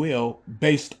 if you will,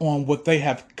 based on what they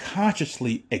have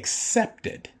consciously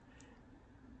accepted,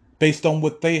 based on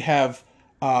what they have,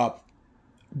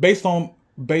 based on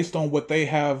what they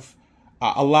have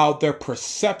allowed their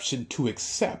perception to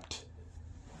accept.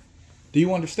 Do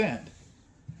you understand?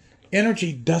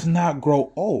 Energy does not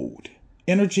grow old.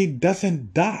 Energy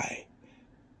doesn't die.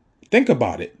 Think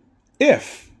about it.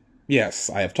 Yes,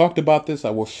 I have talked about this, I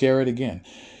will share it again.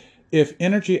 If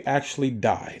energy actually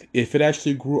died, if it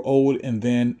actually grew old and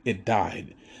then it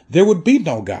died, there would be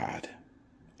no God.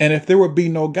 And if there would be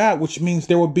no God, which means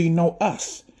there would be no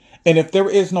us. And if there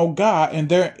is no God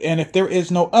and if there is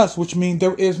no us, which means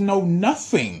there is no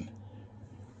nothing,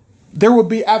 there would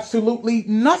be absolutely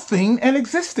nothing in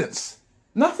existence.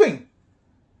 Nothing.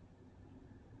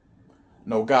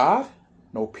 No God,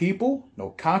 no people, no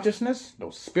consciousness,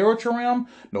 no spiritual realm,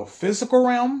 no physical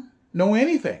realm, no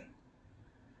anything.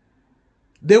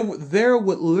 There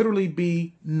would literally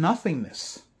be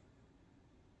nothingness.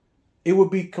 It would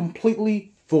be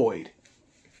completely void.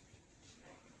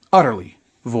 Utterly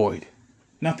void.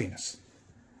 Nothingness.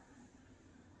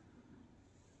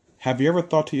 Have you ever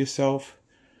thought to yourself,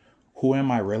 who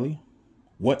am I really?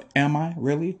 What am I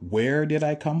really? Where did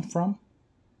I come from?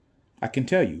 I can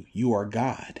tell you, you are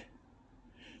God.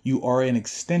 You are an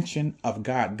extension of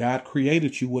God. God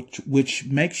created you, which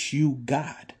makes you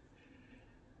God.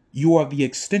 You are the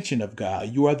extension of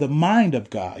God. You are the mind of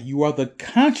God. You are the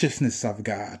consciousness of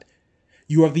God.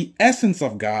 You are the essence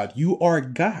of God. You are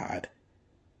God.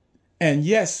 And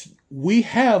yes, we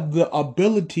have the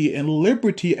ability and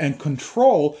liberty and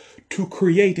control to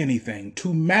create anything,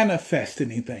 to manifest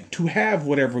anything, to have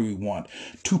whatever we want,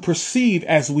 to perceive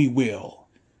as we will.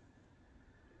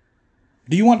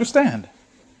 Do you understand?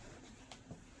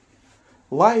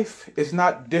 Life is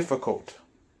not difficult.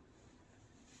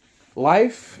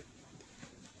 Life,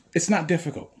 it's not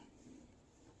difficult.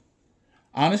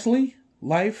 Honestly,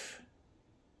 life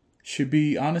should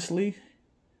be,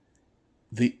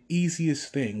 the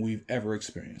easiest thing we've ever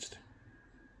experienced.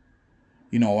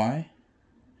 You know why?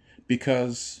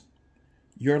 Because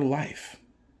your life,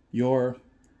 your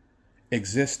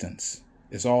existence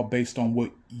is all based on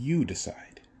what you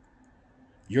decide.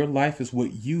 Your life is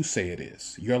what you say it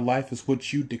is. Your life is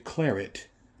what you declare it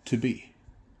to be.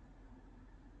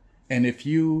 And if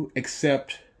you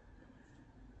accept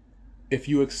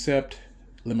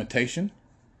limitation,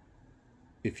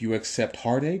 if you accept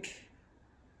heartache,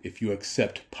 if you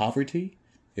accept poverty,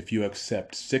 if you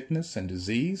accept sickness and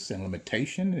disease and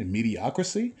limitation and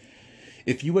mediocrity,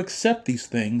 if you accept these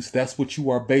things, that's what you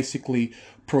are basically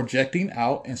projecting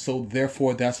out. And so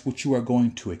therefore, that's what you are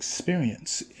going to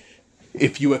experience.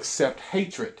 if you accept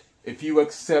hatred, if you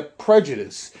accept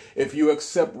prejudice, if you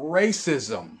accept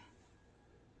racism,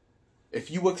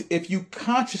 if you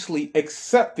consciously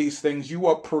accept these things, you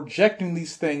are projecting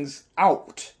these things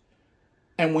out.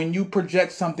 And when you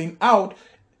project something out,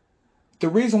 the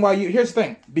reason why here's the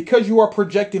thing, because you are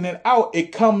projecting it out,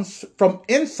 it comes from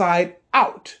inside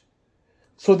out.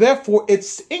 So therefore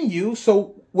it's in you.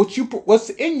 So what's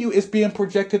in you is being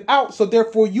projected out. So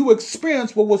therefore you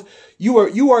experience you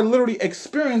are literally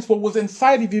experience what was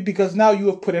inside of you, because now you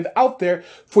have put it out there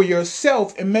for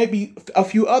yourself and maybe a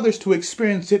few others to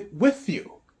experience it with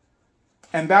you.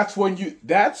 And that's when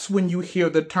you hear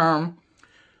the term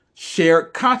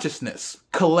shared consciousness,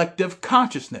 collective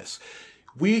consciousness.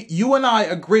 You and I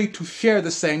agree to share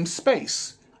the same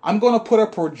space. I'm going to put a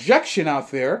projection out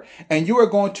there, and you are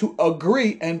going to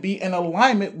agree and be in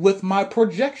alignment with my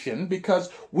projection,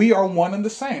 because we are one and the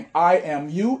same. I am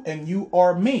you and you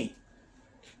are me.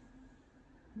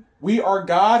 We are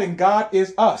God and God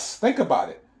is us. Think about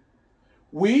it.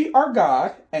 We are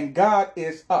God and God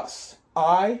is us.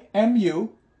 I am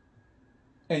you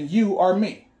and you are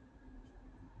me.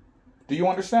 Do you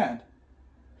understand?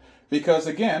 Because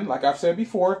again, like I've said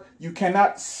before, you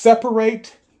cannot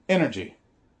separate energy.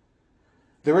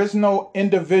 There is no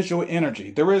individual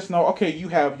energy. There is no, okay, you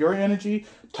have your energy.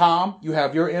 Tom, you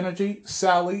have your energy.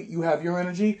 Sally, you have your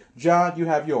energy. John, you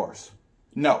have yours.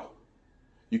 No,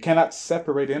 you cannot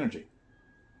separate energy.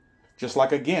 Just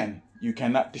like, again, you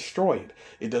cannot destroy it.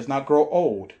 It does not grow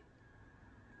old.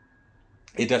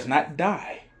 It does not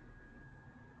die.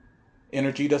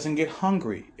 Energy doesn't get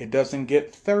hungry. It doesn't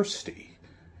get thirsty.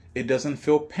 It doesn't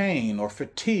feel pain or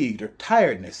fatigued or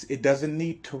tiredness. It doesn't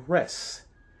need to rest.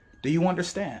 Do you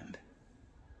understand?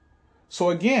 So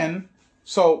again,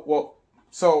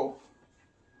 so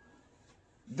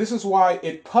this is why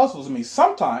it puzzles me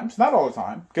sometimes, not all the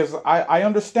time, because I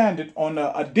understand it on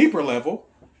a deeper level.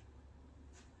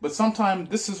 But sometimes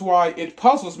this is why it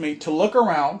puzzles me to look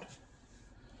around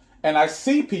and I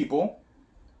see people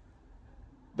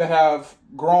that have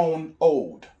grown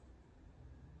old.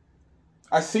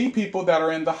 I see people that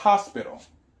are in the hospital.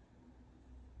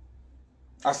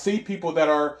 I see people that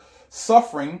are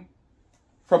suffering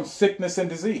from sickness and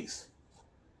disease.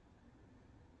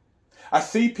 I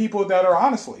see people that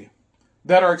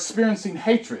are experiencing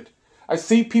hatred. I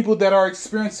see people that are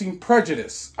experiencing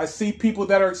prejudice. I see people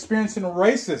that are experiencing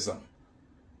racism.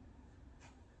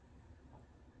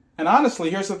 And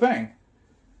honestly, here's the thing.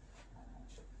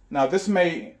 Now, this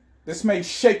may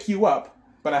shake you up,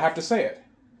 but I have to say it.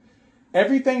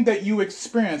 Everything that you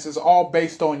experience is all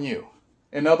based on you.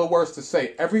 In other words, to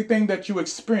say, everything that you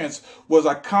experience was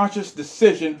a conscious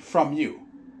decision from you.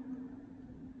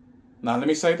 Now, let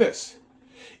me say this.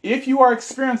 If you are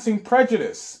experiencing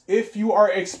prejudice, if you are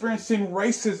experiencing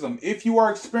racism, if you are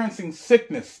experiencing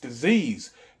sickness,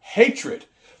 disease, hatred,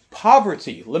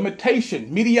 poverty,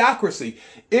 limitation, mediocrity,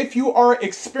 if you are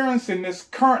experiencing this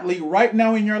currently right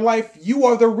now in your life, you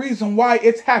are the reason why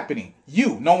it's happening.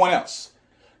 You, no one else.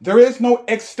 There is no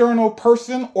external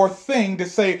person or thing to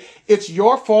say it's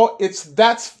your fault.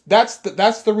 That's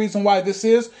the reason why this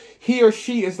is. He or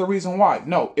she is the reason why.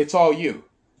 No, it's all you.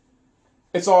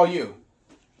 It's all you.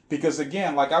 Because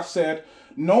again, like I've said,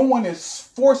 no one is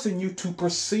forcing you to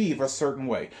perceive a certain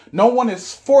way. No one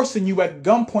is forcing you at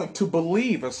gunpoint to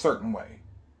believe a certain way.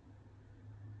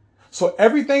 So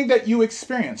everything that you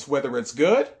experience, whether it's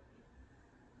good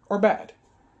or bad,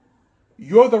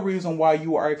 you're the reason why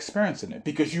you are experiencing it,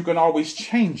 because you can always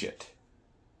change it.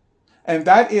 And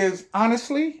that is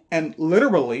honestly and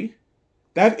literally,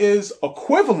 that is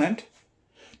equivalent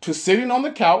to sitting on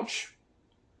the couch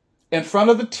in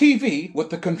front of the TV with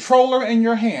the controller in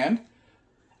your hand,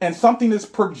 and something is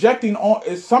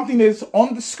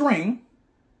on the screen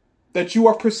that you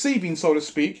are perceiving, so to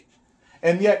speak,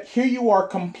 and yet here you are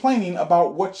complaining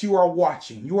about what you are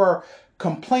watching. You are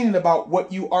complaining about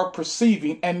what you are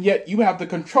perceiving, and yet you have the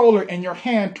controller in your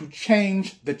hand to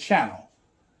change the channel.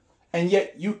 And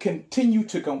yet you continue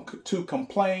to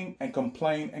complain and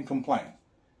complain and complain.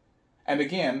 And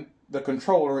again, the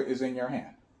controller is in your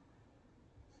hand.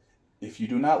 If you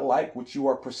do not like what you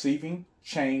are perceiving,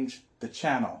 change the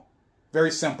channel.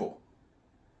 Very simple.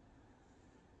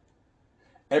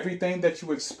 Everything that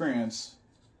you experience,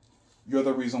 you're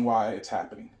the reason why it's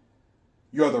happening.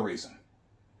 You're the reason.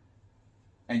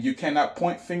 And you cannot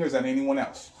point fingers at anyone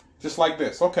else. Just like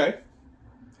this, okay.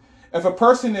 If a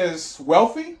person is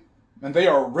wealthy and they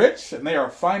are rich and they are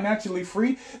financially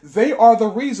free, they are the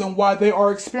reason why they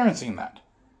are experiencing that.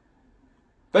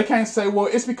 They can't say, well,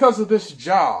 it's because of this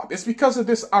job. It's because of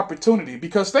this opportunity.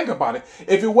 Because think about it.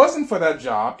 If it wasn't for that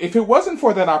job, if it wasn't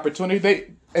for that opportunity,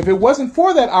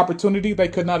 they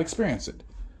could not experience it.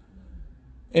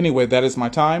 Anyway, that is my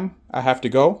time. I have to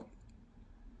go.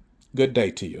 Good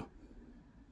day to you.